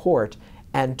assessment report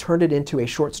and turned it into a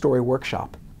short story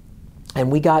workshop. And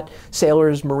we got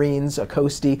sailors, Marines, a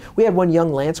coastie. We had one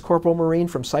young Lance Corporal Marine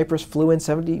from Cyprus, flew in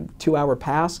 72-hour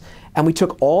pass, and we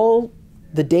took all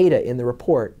the data in the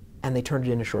report and they turned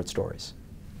it into short stories.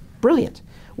 Brilliant.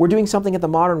 We're doing something at the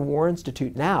Modern War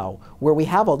Institute now where we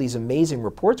have all these amazing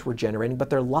reports we're generating, but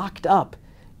they're locked up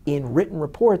in written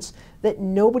reports that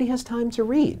nobody has time to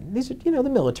read. These are, the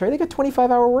military, they got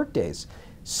 25-hour workdays.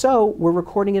 So we're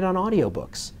recording it on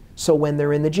audiobooks. So when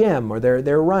they're in the gym, or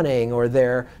they're running, or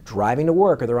they're driving to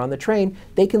work, or they're on the train,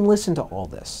 they can listen to all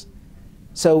this.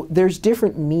 So there's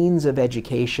different means of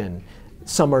education.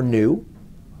 Some are new,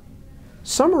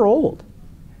 some are old,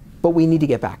 but we need to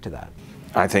get back to that.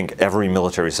 I think every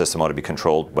military system ought to be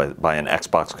controlled by an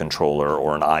Xbox controller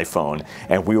or an iPhone,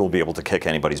 and we will be able to kick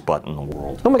anybody's butt in the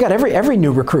world. Oh my God, every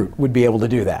new recruit would be able to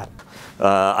do that.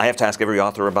 I have to ask every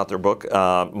author about their book,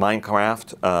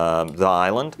 Minecraft, The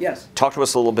Island. Yes. Talk to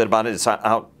us a little bit about it. It's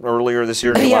out earlier this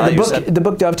year. Yeah, the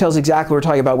book dovetails exactly what we're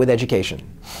talking about with education.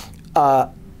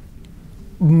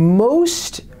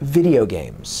 Most video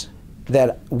games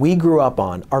that we grew up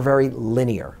on are very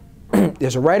linear.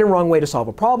 There's a right and wrong way to solve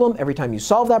a problem. Every time you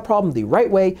solve that problem the right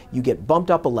way, you get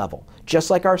bumped up a level, just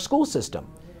like our school system,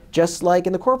 just like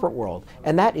in the corporate world.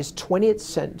 And that is 20th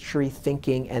century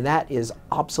thinking, and that is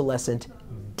obsolescent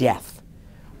death.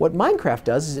 What Minecraft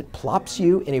does is it plops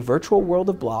you in a virtual world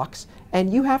of blocks,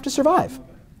 and you have to survive.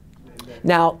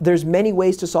 Now, there's many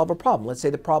ways to solve a problem. Let's say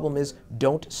the problem is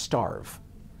don't starve.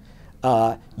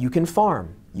 You can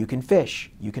farm, you can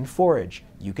fish, you can forage,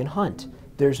 you can hunt.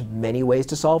 There's many ways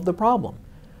to solve the problem.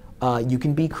 You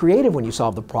can be creative when you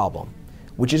solve the problem,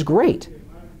 which is great.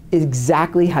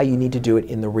 Exactly how you need to do it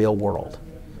in the real world.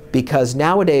 Because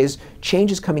nowadays,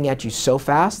 change is coming at you so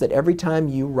fast that every time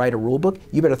you write a rule book,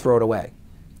 you better throw it away.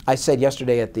 I said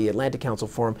yesterday at the Atlantic Council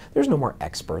Forum, there's no more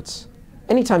experts.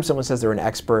 Anytime someone says they're an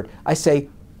expert, I say,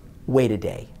 wait a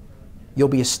day. You'll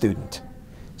be a student.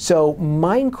 So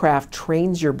Minecraft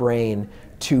trains your brain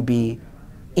to be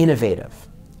innovative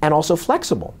and also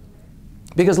flexible.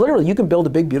 Because literally, you can build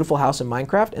a big, beautiful house in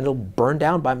Minecraft and it'll burn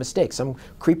down by mistake. Some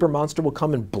creeper monster will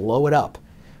come and blow it up.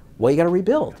 Well, you gotta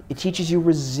rebuild. It teaches you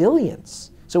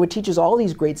resilience. So it teaches all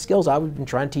these great skills I've been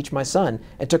trying to teach my son.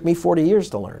 It took me 40 years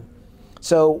to learn.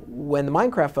 So when the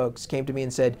Minecraft folks came to me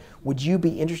and said, would you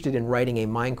be interested in writing a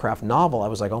Minecraft novel? I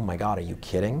was like, oh my God, are you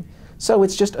kidding? So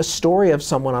it's just a story of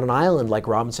someone on an island like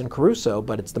Robinson Crusoe,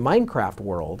 but it's the Minecraft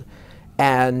world.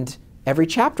 And every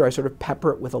chapter I sort of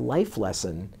pepper it with a life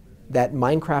lesson that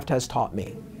Minecraft has taught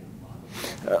me.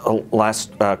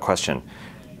 Last question.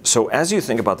 So as you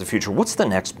think about the future, what's the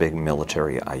next big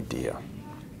military idea?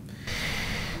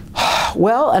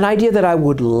 Well, an idea that I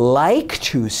would like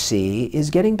to see is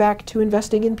getting back to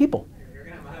investing in people.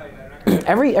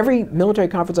 Every military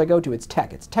conference I go to, it's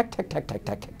tech. It's tech, tech, tech, tech,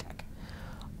 tech, tech, tech.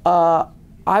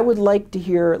 I would like to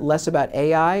hear less about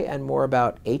AI and more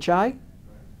about HI.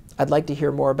 I'd like to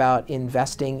hear more about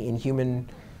investing in human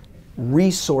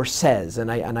resources, and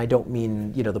I don't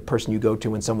mean, you know, the person you go to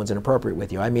when someone's inappropriate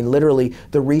with you. I mean literally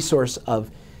the resource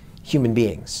of human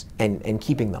beings and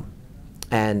keeping them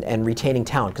and retaining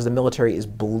talent, because the military is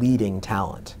bleeding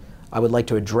talent. I would like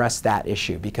to address that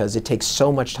issue because it takes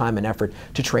so much time and effort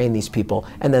to train these people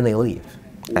and then they leave.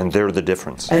 And they're the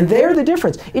difference. And they're the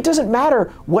difference. It doesn't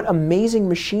matter what amazing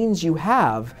machines you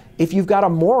have if you've got a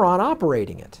moron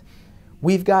operating it.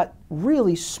 We've got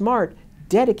really smart,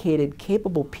 dedicated,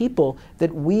 capable people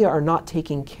that we are not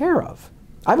taking care of.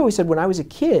 I've always said when I was a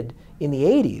kid in the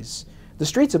 80s, the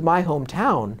streets of my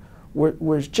hometown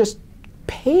were just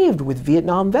paved with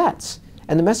Vietnam vets.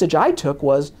 And the message I took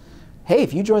was, hey,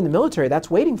 if you join the military, that's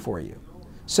waiting for you.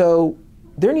 So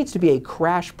there needs to be a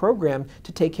crash program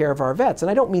to take care of our vets.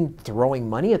 And I don't mean throwing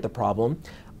money at the problem.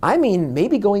 I mean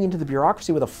maybe going into the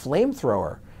bureaucracy with a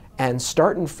flamethrower and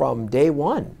starting from day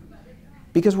one.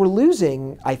 Because we're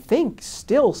losing, I think,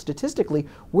 still statistically,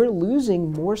 we're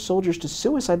losing more soldiers to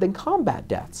suicide than combat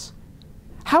deaths.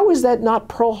 How is that not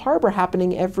Pearl Harbor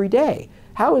happening every day?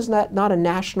 How is that not a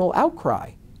national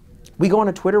outcry? We go on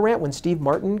a Twitter rant when Steve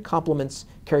Martin compliments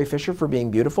Carrie Fisher for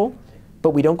being beautiful,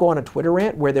 but we don't go on a Twitter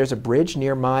rant where there's a bridge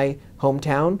near my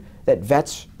hometown that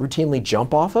vets routinely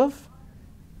jump off of.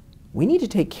 We need to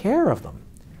take care of them.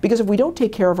 Because if we don't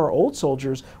take care of our old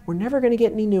soldiers, we're never going to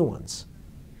get any new ones.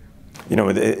 You know,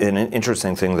 an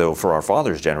interesting thing, though, for our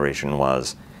father's generation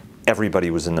was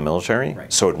everybody was in the military,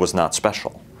 right. So it was not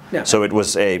special. Yeah. So it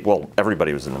was well,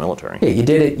 everybody was in the military. Yeah, you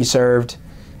did it, you served,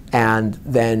 and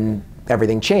then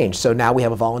everything changed. So now we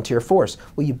have a volunteer force.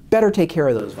 Well, you better take care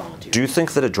of those volunteers. Do you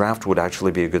think that a draft would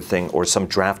actually be a good thing, or some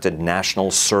drafted national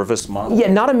service model?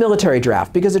 Yeah, not a military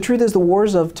draft, because the truth is the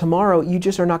wars of tomorrow, you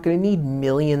just are not going to need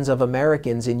millions of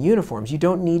Americans in uniforms. You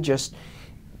don't need just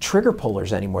trigger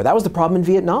pullers anymore. That was the problem in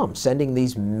Vietnam, sending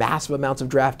these massive amounts of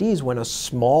draftees when a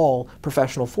small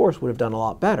professional force would have done a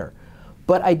lot better.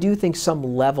 But I do think some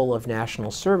level of national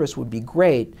service would be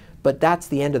great, but that's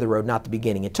the end of the road, not the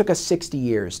beginning. It took us 60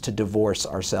 years to divorce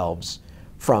ourselves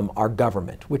from our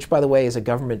government, which, by the way, is a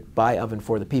government by, of, and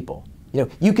for the people. You know,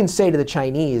 you can say to the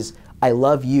Chinese, I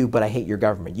love you, but I hate your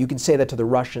government. You can say that to the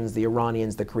Russians, the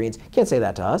Iranians, the Koreans. You can't say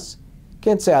that to us. You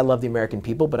can't say I love the American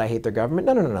people, but I hate their government.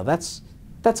 No, no, no, no. That's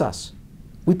us.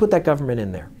 We put that government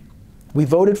in there. We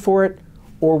voted for it,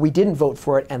 or we didn't vote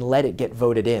for it and let it get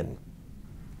voted in.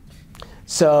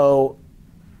 So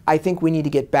I think we need to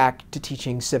get back to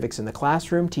teaching civics in the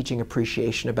classroom, teaching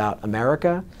appreciation about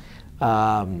America.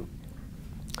 I'm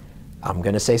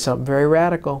going to say something very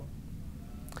radical.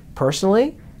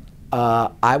 Personally,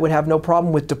 I would have no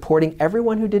problem with deporting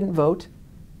everyone who didn't vote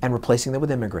and replacing them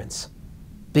with immigrants.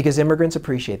 Because immigrants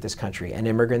appreciate this country and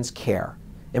immigrants care.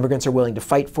 Immigrants are willing to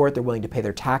fight for it, they're willing to pay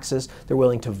their taxes, they're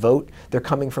willing to vote. They're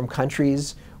coming from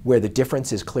countries where the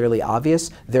difference is clearly obvious.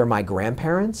 They're my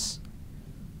grandparents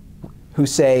who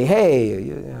say, hey,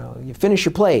 you finish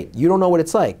your plate. You don't know what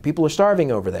it's like. People are starving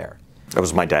over there. That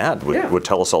was my dad would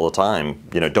tell us all the time,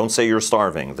 don't say you're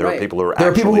starving. There are people who are There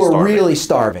are people who are starving. really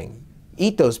starving.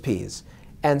 Eat those peas.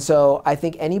 And so I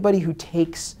think anybody who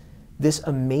takes this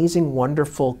amazing,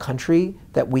 wonderful country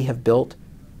that we have built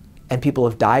and people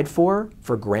have died for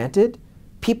granted,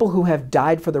 people who have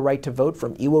died for the right to vote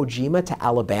from Iwo Jima to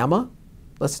Alabama,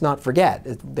 let's not forget,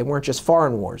 they weren't just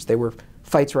foreign wars, they were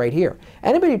fights right here.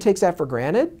 Anybody who takes that for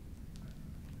granted,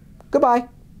 goodbye.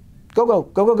 Go, go,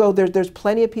 go, go, go. There's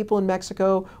plenty of people in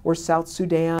Mexico or South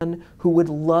Sudan who would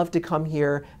love to come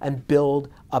here and build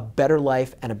a better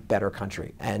life and a better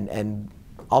country, and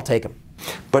I'll take them.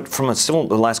 But from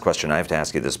the last question, I have to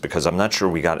ask you this because I'm not sure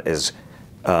we got as,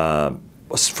 from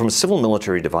a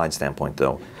civil-military divide standpoint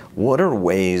though, what are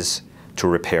ways to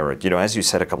repair it? As you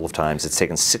said a couple of times, it's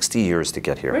taken 60 years to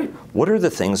get here. Right. What are the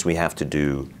things we have to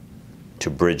do to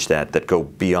bridge that go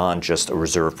beyond just a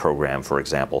reserve program, for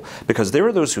example? Because there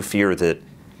are those who fear that,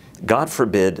 God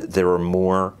forbid, there are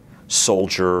more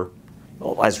soldier,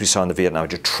 as we saw in the Vietnam,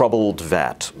 troubled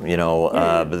vet,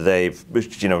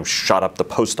 they've, shot up the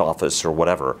post office or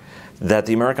whatever, that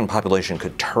the American population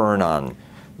could turn on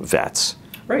vets.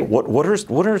 Right.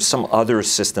 What are some other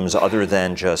systems other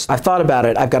than just... I've thought about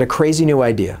it. I've got a crazy new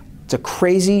idea. It's a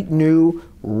crazy new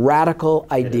radical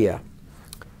idea.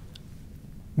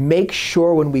 Make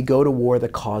sure when we go to war the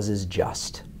cause is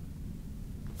just.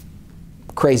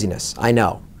 Craziness, I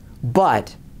know.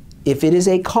 But if it is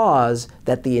a cause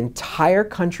that the entire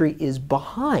country is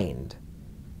behind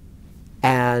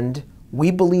and we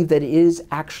believe that it is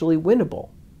actually winnable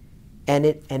and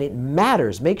it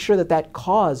matters, make sure that that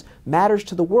cause matters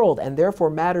to the world and therefore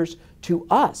matters to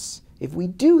us. If we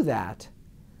do that,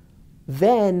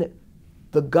 then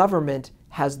the government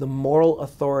has the moral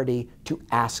authority to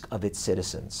ask of its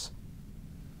citizens.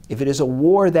 If it is a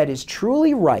war that is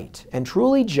truly right and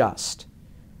truly just,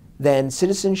 then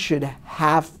citizens should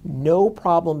have no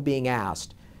problem being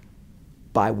asked,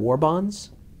 buy war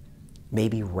bonds,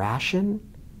 maybe ration,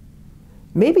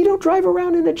 maybe don't drive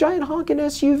around in a giant honking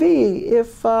SUV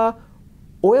if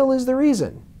oil is the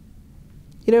reason.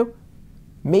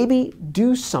 Maybe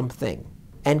do something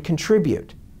and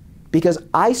contribute, because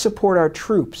I support our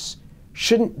troops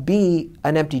shouldn't be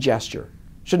an empty gesture,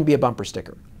 shouldn't be a bumper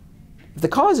sticker. If the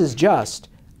cause is just,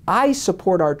 I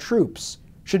support our troops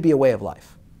should be a way of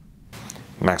life.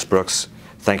 Max Brooks,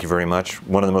 thank you very much.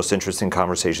 One of the most interesting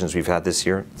conversations we've had this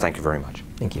year. Thank you very much.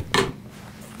 Thank you.